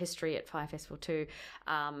at history at Fyre Festival 2,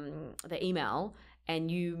 the email, and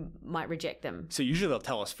you might reject them? So usually they'll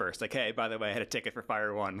tell us first, like, hey, by the way, I had a ticket for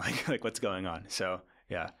Fyre 1, like what's going on? So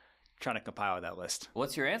yeah, trying to compile that list.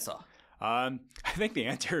 What's your answer? I think the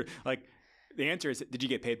answer is, did you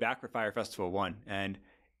get paid back for Fyre Festival 1? And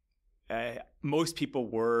most people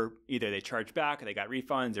were either they charged back or they got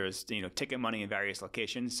refunds. There was ticket money in various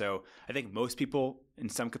locations. So I think most people in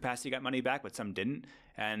some capacity got money back, but some didn't.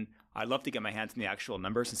 And I'd love to get my hands on the actual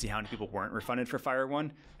numbers and see how many people weren't refunded for Fyre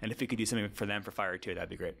 1. And if we could do something for them for Fyre 2, that'd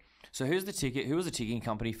be great. So who was the ticketing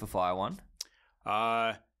company for Fyre 1?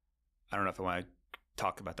 I don't know if I want to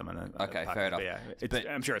talk about them on the okay, podcast, fair enough. But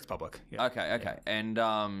I'm sure it's public. Yeah. Okay.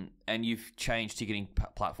 Yeah. And you've changed ticketing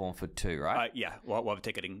platform for 2, right? Yeah, we'll have a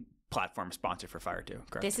ticketing platform sponsor for Fyre 2.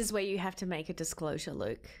 Correct. This is where you have to make a disclosure,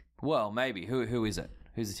 Luke. Well, maybe. Who is it?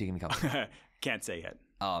 Who's the ticketing company? Can't say yet.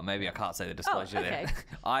 Oh, maybe I can't say the disclosure okay. there.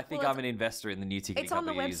 I think I'm an investor in the new ticketing It's on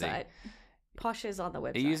the company you're website. using. Posh is on the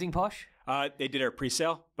website. Are you using Posh? They did our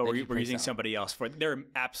pre-sale, but They did we're using pre-sale. somebody else for it. They're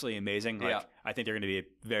absolutely amazing. Like, Yeah. I think they're going to be a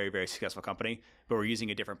very, very successful company, but we're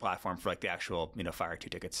using a different platform for like the actual, Fyre 2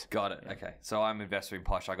 tickets. Got it. Okay. So I'm an investor in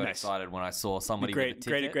Posh. I got Nice. excited when I saw somebody with a Great,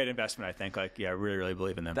 ticket. great investment, I think. Like, yeah, I really, really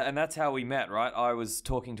believe in them. And that's how we met, right? I was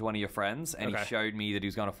talking to one of your friends and Okay. he showed me that he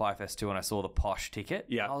was going to Fyre Fest 2 and I saw the Posh ticket.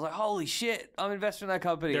 Yeah. I was like, holy shit, I'm investing in that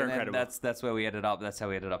company. They're and then incredible. that's where we ended up. That's how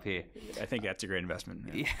we ended up here. I think that's a great investment.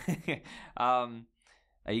 Yeah. Yeah.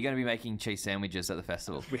 Are you going to be making cheese sandwiches at the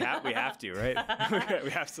festival? We have to, right?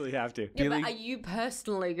 We absolutely have to. Yeah, but are you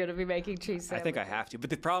personally going to be making cheese I sandwiches? think I have to.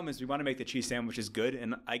 But the problem is we want to make the cheese sandwiches good,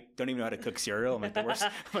 and I don't even know how to cook cereal. I'm like the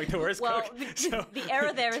worst, Well, cook. the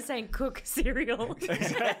error there is saying cook cereal.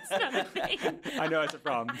 That's not a thing. I know it's a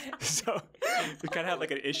problem. So we kind of have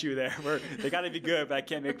like an issue there where they got to be good, but I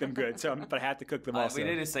can't make them good. But I have to cook them also. We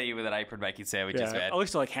need to see you with an apron making sandwiches, man. I'll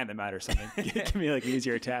just like hand them out or something. Give me like an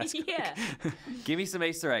easier task. Yeah. Give me some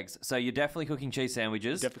Easter eggs. So you're definitely cooking cheese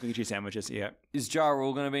sandwiches. Definitely cooking cheese sandwiches. Yeah. Is Ja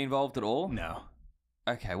Rule going to be involved at all? No.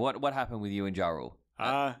 Okay. What happened with you and Ja Rule?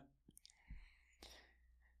 I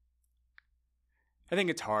think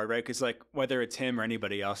it's hard, right? Because like whether it's him or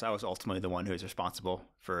anybody else, I was ultimately the one who was responsible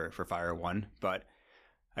for Fyre 1. But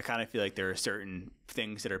I kind of feel like there are certain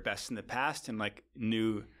things that are best in the past, and like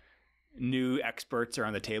new experts are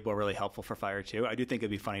on the table are really helpful for Fyre 2. I do think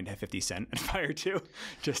it'd be funny to have 50 Cent at Fyre 2.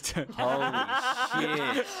 Just to,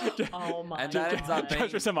 Holy shit. Oh my And that ends up being...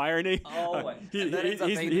 just for some irony. Oh, my...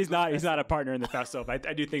 He's not a partner in the festival, but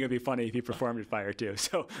I do think it'd be funny if he performed at Fyre 2.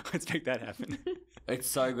 So let's make that happen. It's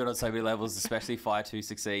so good on so many levels, especially if Fyre 2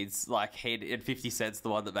 succeeds. Like, head and 50 Cent's the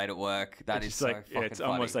one that made it work. That is so like, fucking it's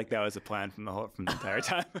funny. almost like that was a plan from the entire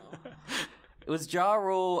time. Was Ja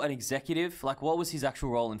Rule an executive? Like, what was his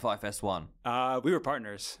actual role in Fyre Fest 1? We were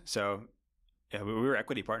partners, so yeah, we were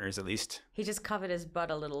equity partners at least. He just covered his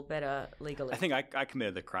butt a little better legally. I think I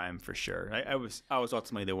committed the crime for sure. I was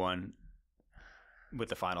ultimately the one with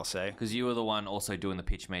the final say. Because you were the one also doing the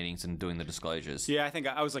pitch meetings and doing the disclosures. Yeah, I think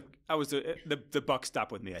I was the buck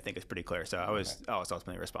stopped with me. I think it's pretty clear. So I was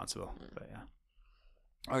ultimately responsible. But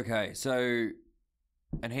yeah. Okay, so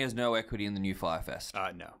and he has no equity in the new Fyre Fest.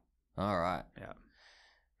 No. All right. Yeah.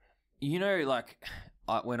 You know, like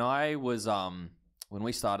when I was when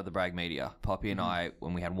we started the Bragg Media, Poppy and I,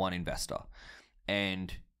 when we had one investor,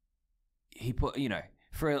 and he put,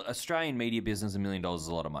 for an Australian media business, $1 million is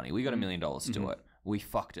a lot of money. We got $1 million to it. We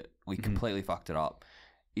fucked it. We completely fucked it up.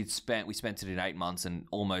 We spent it in 8 months and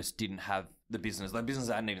almost didn't have the business. The business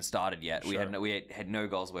hadn't even started yet. Sure. We had no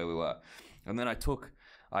goals where we were. And then I took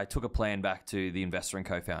a plan back to the investor and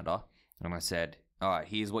co-founder, and I said, all right,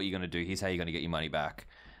 here's what you're going to do. Here's how you're going to get your money back.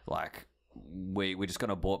 Like, we're just going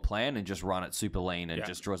to abort plan and just run it super lean and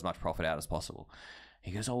just draw as much profit out as possible.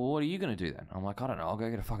 He goes, oh, well, what are you going to do then? I'm like, I don't know. I'll go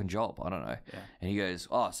get a fucking job. I don't know. Yeah. And he goes,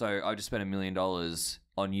 oh, so I just spent $1 million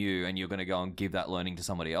on you and you're going to go and give that learning to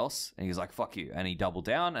somebody else? And he's like, fuck you. And he doubled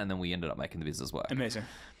down, and then we ended up making the business work. Amazing.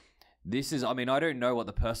 This is, I mean, I don't know what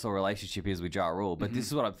the personal relationship is with Ja Rule, but this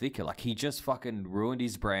is what I'm thinking. Like, he just fucking ruined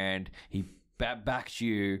his brand. He backed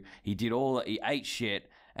you. He ate shit.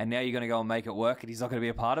 And now you're going to go and make it work and he's not going to be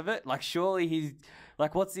a part of it? Like, surely he's...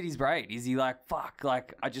 Like, what's in his brain? Is he like, fuck,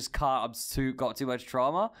 like, I just can't... got too much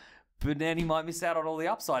trauma? But then he might miss out on all the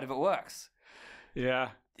upside if it works. Yeah.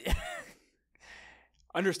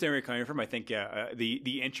 Understand where you're coming from. I think,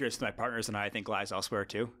 the interest of my partners and I think lies elsewhere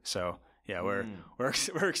too. So, yeah, we're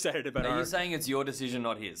excited about Are you saying it's your decision,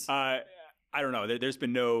 not his? I don't know. There's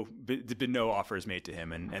been no offers made to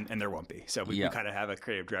him, and there won't be. So we kind of have a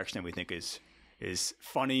creative direction that we think is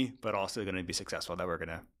funny, but also going to be successful that we're going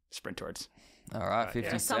to sprint towards. All right, 50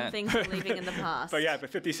 Cent. Some things are leaving in the past. But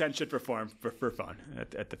 50 Cent should perform for fun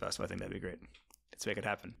at the festival. I think that'd be great. Let's make it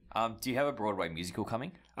happen. Do you have a Broadway musical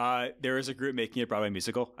coming? There is a group making a Broadway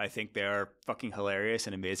musical. I think they are fucking hilarious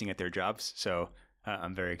and amazing at their jobs. So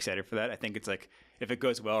I'm very excited for that. I think it's like, if it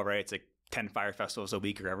goes well, right, it's like 10 Fyre festivals a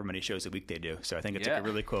week or however many shows a week they do. So I think it's like a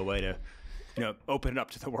really cool way to, open it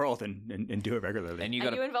up to the world and do it regularly. And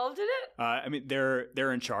Are you involved in it? I mean,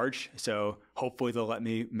 they're in charge, so hopefully they'll let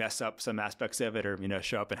me mess up some aspects of it or,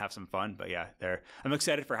 show up and have some fun. But yeah, I'm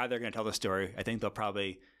excited for how they're going to tell the story. I think they'll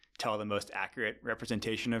probably tell the most accurate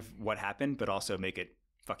representation of what happened, but also make it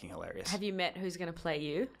fucking hilarious. Have you met who's going to play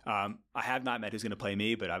you? I have not met who's going to play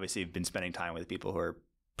me, but obviously I've been spending time with the people who are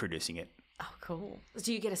producing it. Oh, cool.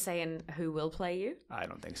 Do you get a say in who will play you? I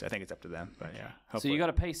don't think so. I think it's up to them, but yeah. So you got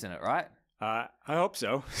a piece in it, right? I hope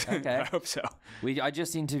so. Okay. I hope so. I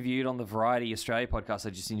just interviewed on the Variety Australia podcast. I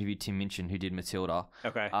just interviewed Tim Minchin, who did Matilda.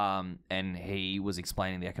 Okay. And he was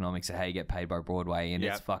explaining the economics of how you get paid by Broadway, and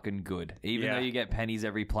it's fucking good. Even though you get pennies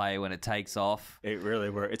every play when it takes off. It really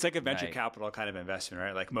works. It's like a venture capital kind of investment,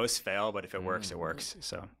 right? Like most fail, but if it works, it works.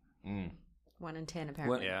 So 1 in 10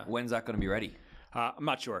 apparently. When's that going to be ready? I'm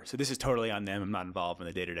not sure. So this is totally on them. I'm not involved in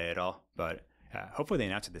the day-to-day at all. But hopefully they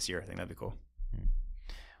announce it this year. I think that'd be cool.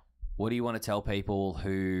 What do you want to tell people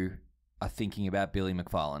who are thinking about Billy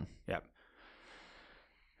McFarland? Yep.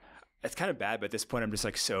 It's kind of bad, but at this point, I'm just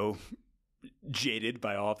like so jaded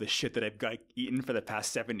by all of the shit that I've got eaten for the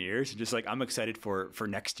past 7 years. And just like, I'm excited for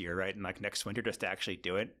next year, right? And like next winter just to actually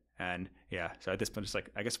do it. And so at this point, just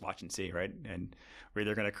like, I guess watch and see, right? And we're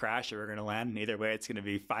either going to crash or we're going to land. And either way, it's going to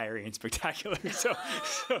be fiery and spectacular. So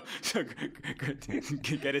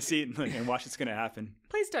get a seat and watch what's going to happen.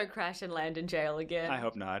 Please don't crash and land in jail again. I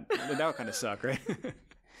hope not. That would kind of suck, right?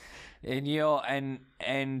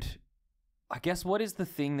 And I guess what is the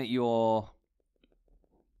thing that you're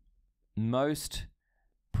most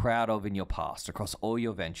proud of in your past across all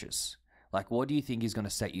your ventures? Like, what do you think is going to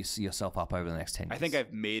set yourself up over the next 10 years? I think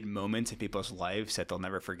I've made moments in people's lives that they'll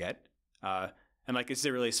never forget. And like, it's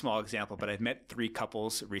a really small example, but I've met 3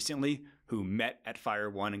 couples recently who met at Fyre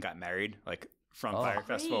 1 and got married, like from Fyre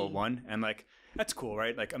Festival 1. And like, that's cool,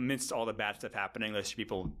 right? Like amidst all the bad stuff happening, those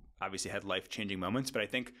people obviously had life-changing moments. But I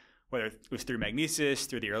think whether it was through Magnesis,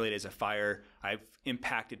 through the early days of Fyre, I've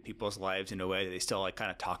impacted people's lives in a way that they still like kind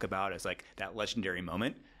of talk about as like that legendary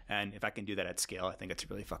moment. And if I can do that at scale, I think it's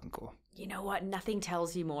really fucking cool. You know what? Nothing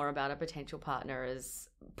tells you more about a potential partner as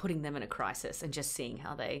putting them in a crisis and just seeing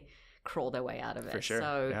how they crawl their way out of it. For sure.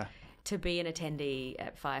 So to be an attendee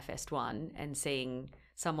at Fyre Fest 1 and seeing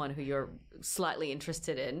someone who you're slightly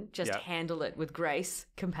interested in just handle it with grace,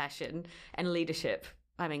 compassion, and leadership.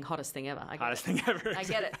 I mean, hottest thing ever. Hottest thing ever. I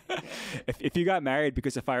get it. If you got married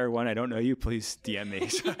because of Fyre 1, I don't know you, please DM me.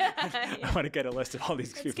 So I want to get a list of all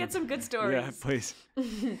these people. Let's get some good stories. Yeah, please.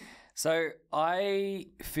 So I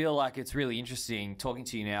feel like it's really interesting talking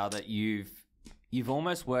to you now that you've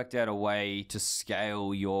almost worked out a way to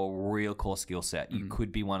scale your real core skill set. You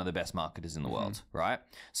could be one of the best marketers in the world, right?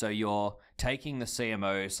 So you're taking the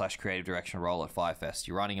CMO/creative direction role at Fyre Fest.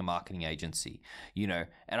 You're running a marketing agency, and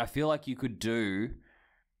I feel like you could do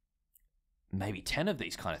maybe 10 of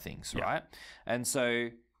these kind of things, right? And so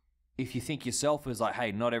if you think yourself as like,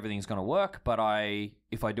 hey, not everything's going to work, but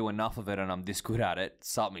if I do enough of it and I'm this good at it,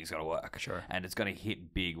 something's going to work. Sure. And it's going to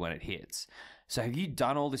hit big when it hits. So have you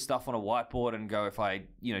done all this stuff on a whiteboard and go, if I,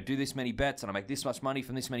 do this many bets and I make this much money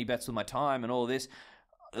from this many bets with my time and all this,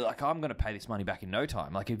 like I'm going to pay this money back in no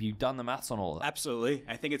time. Like, have you done the maths on all of that? Absolutely.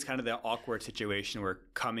 I think it's kind of the awkward situation where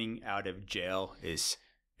coming out of jail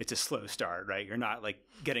it's a slow start, right? You're not like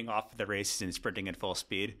getting off the races and sprinting at full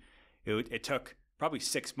speed. It took probably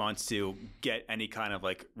 6 months to get any kind of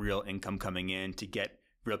like real income coming in, to get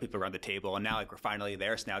real people around the table. And now like we're finally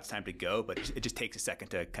there. So now it's time to go, but it just takes a second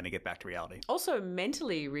to kind of get back to reality. Also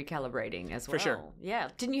mentally recalibrating as well. For sure. Yeah.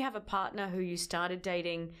 Didn't you have a partner who you started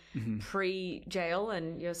dating pre-jail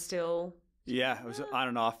and you're still... Yeah, it was on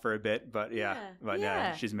and off for a bit, but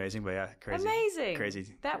she's amazing, but crazy. Amazing.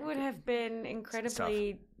 Crazy. That would have been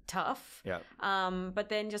incredibly tough. Yeah. But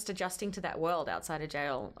then just adjusting to that world outside of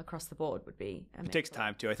jail across the board would be amazing. It takes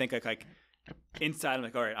time too. I think like inside I'm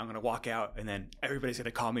like, all right, I'm going to walk out and then everybody's going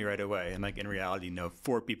to call me right away. And like in reality,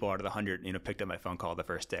 4 people out of the 100, picked up my phone call the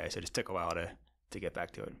first day. So it just took a while to get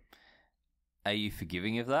back to it. Are you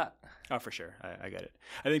forgiving of that? Oh, for sure. I get it.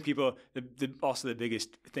 I think people, also the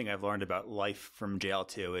biggest thing I've learned about life from jail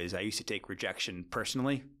too is I used to take rejection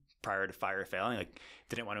personally prior to Fyre failing. Like,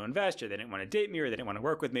 they didn't want to invest, or they didn't want to date me, or they didn't want to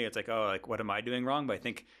work with me. It's like, oh, like, what am I doing wrong? But I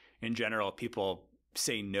think in general, people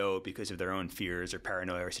say no because of their own fears or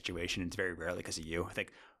paranoia or situation. It's very rarely because of you. I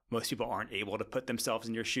think most people aren't able to put themselves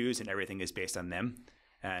in your shoes, and everything is based on them.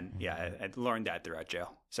 And I learned that throughout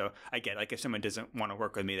jail. So I get, like, if someone doesn't want to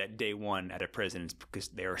work with me that day one at a prison, it's because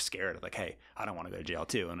they were scared of, like, hey, I don't want to go to jail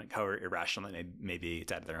too. And like, however irrational it may be,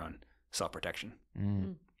 it's out of their own self-protection.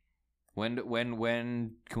 Mm. When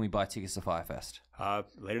can we buy tickets to Fyre Fest?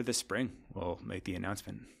 Later this spring, we'll make the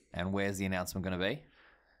announcement. And where's the announcement going to be?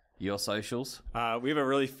 Your socials? We have a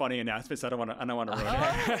really funny announcement, so I don't want to ruin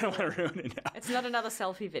it. I don't want to ruin it now. It's not another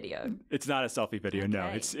selfie video. It's not a selfie video. Okay.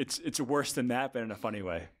 No, it's worse than that, but in a funny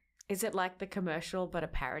way. Is it like the commercial, but a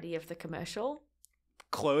parody of the commercial?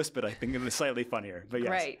 Close, but I think it's slightly funnier. But yes,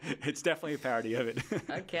 Great. It's definitely a parody of it.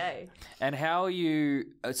 Okay. And how are you,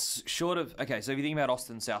 it's short of, okay, so if you think about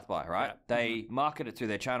Austin South by, right? Yeah. They market it through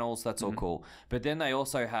their channels, that's all cool. But then they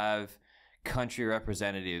also have country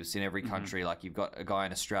representatives in every country. Like you've got a guy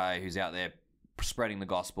in Australia who's out there spreading the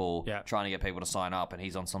gospel, trying to get people to sign up, and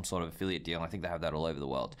he's on some sort of affiliate deal. And I think they have that all over the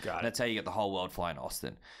world. That's how you get the whole world flying to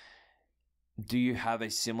Austin. Do you have a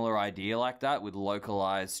similar idea like that with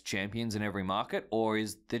localized champions in every market, or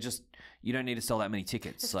is there just you don't need to sell that many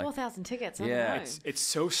tickets? There's 4,000 tickets. I Yeah. don't know. It's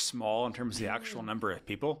so small in terms of the actual number of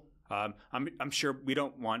people. I'm sure we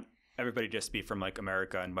don't want everybody just to be from like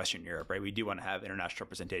America and Western Europe, right? We do want to have international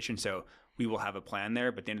representation, so we will have a plan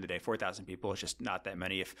there. But at the end of the day, 4,000 people is just not that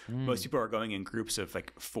many. If most people are going in groups of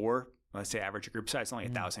like 4, let's say average group size, only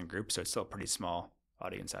 1,000 groups, so it's still a pretty small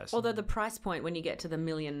audience size. Although the price point when you get to the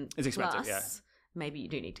million It's expensive, plus, maybe you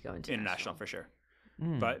do need to go into international for sure.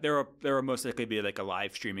 But there will most likely be like a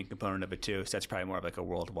live streaming component of it too. So that's probably more of like a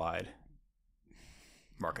worldwide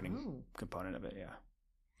marketing component of it. Yeah.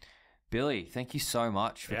 Billy, thank you so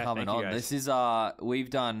much for coming thank you, on. guys. This is we've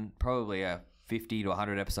done probably 50 to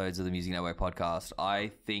 100 episodes of the Music Network podcast.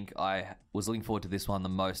 I think I was looking forward to this one the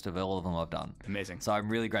most of all of them I've done. Amazing. So I'm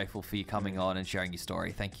really grateful for you coming on and sharing your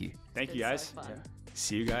story. Thank you. Thank you guys. So fun.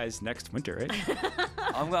 See you guys next winter,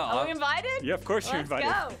 right? Are we invited? Yeah, of course you're Let's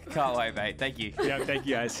invited. go. Can't wait, mate. Thank you. Yeah, thank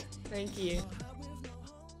you guys. Thank you.